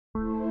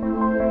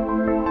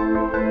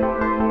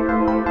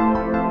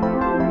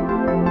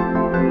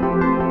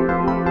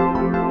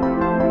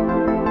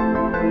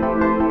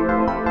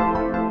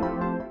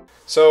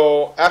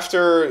So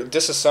after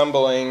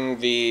disassembling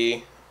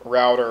the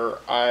router,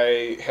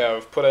 I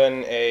have put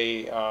in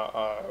a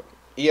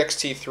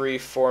ext3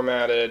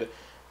 formatted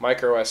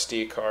micro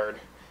SD card.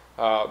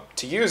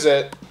 To use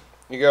it,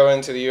 you go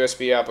into the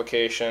USB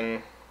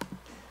application,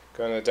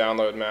 go into the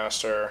download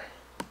master,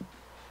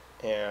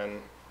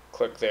 and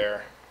click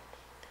there.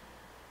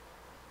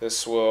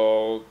 This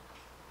will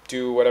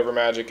do whatever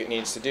magic it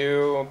needs to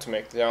do to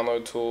make the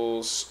download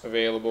tools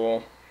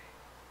available.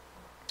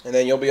 And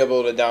then you'll be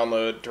able to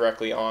download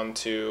directly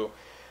onto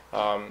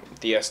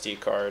the SD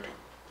card,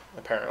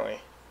 apparently.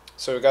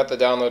 So we've got the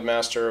download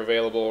master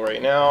available right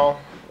now.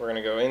 We're going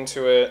to go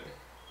into it.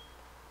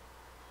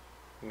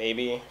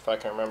 Maybe, if I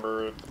can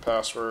remember the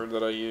password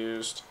that I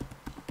used.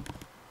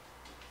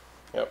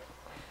 Yep,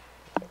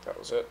 I think that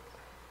was it.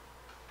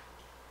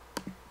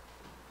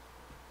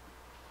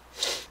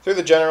 Through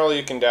the general,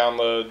 you can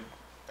download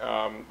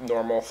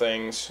normal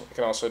things. You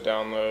can also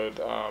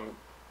download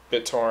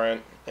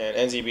BitTorrent and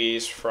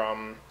NZBs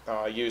from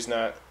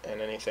Usenet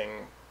and anything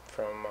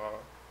from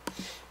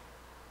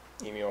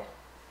Emule.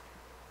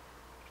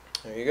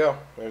 There you go.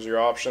 There's your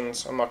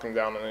options. I'm not going to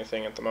download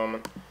anything at the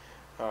moment,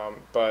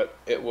 but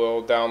it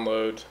will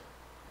download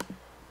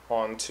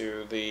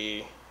onto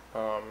the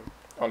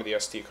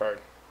SD card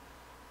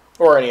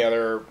or any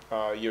other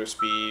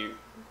USB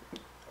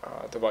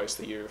device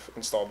that you've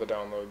installed the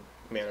download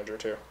manager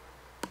to.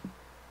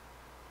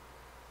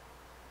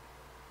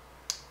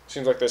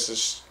 Seems like this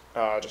is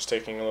just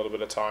taking a little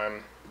bit of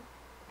time.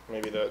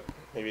 Maybe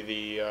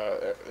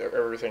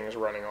everything is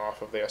running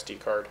off of the SD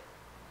card.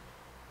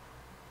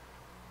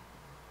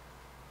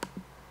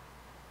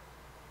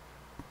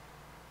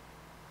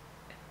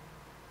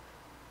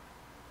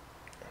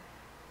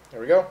 There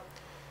we go.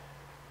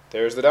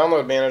 There's the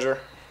download manager.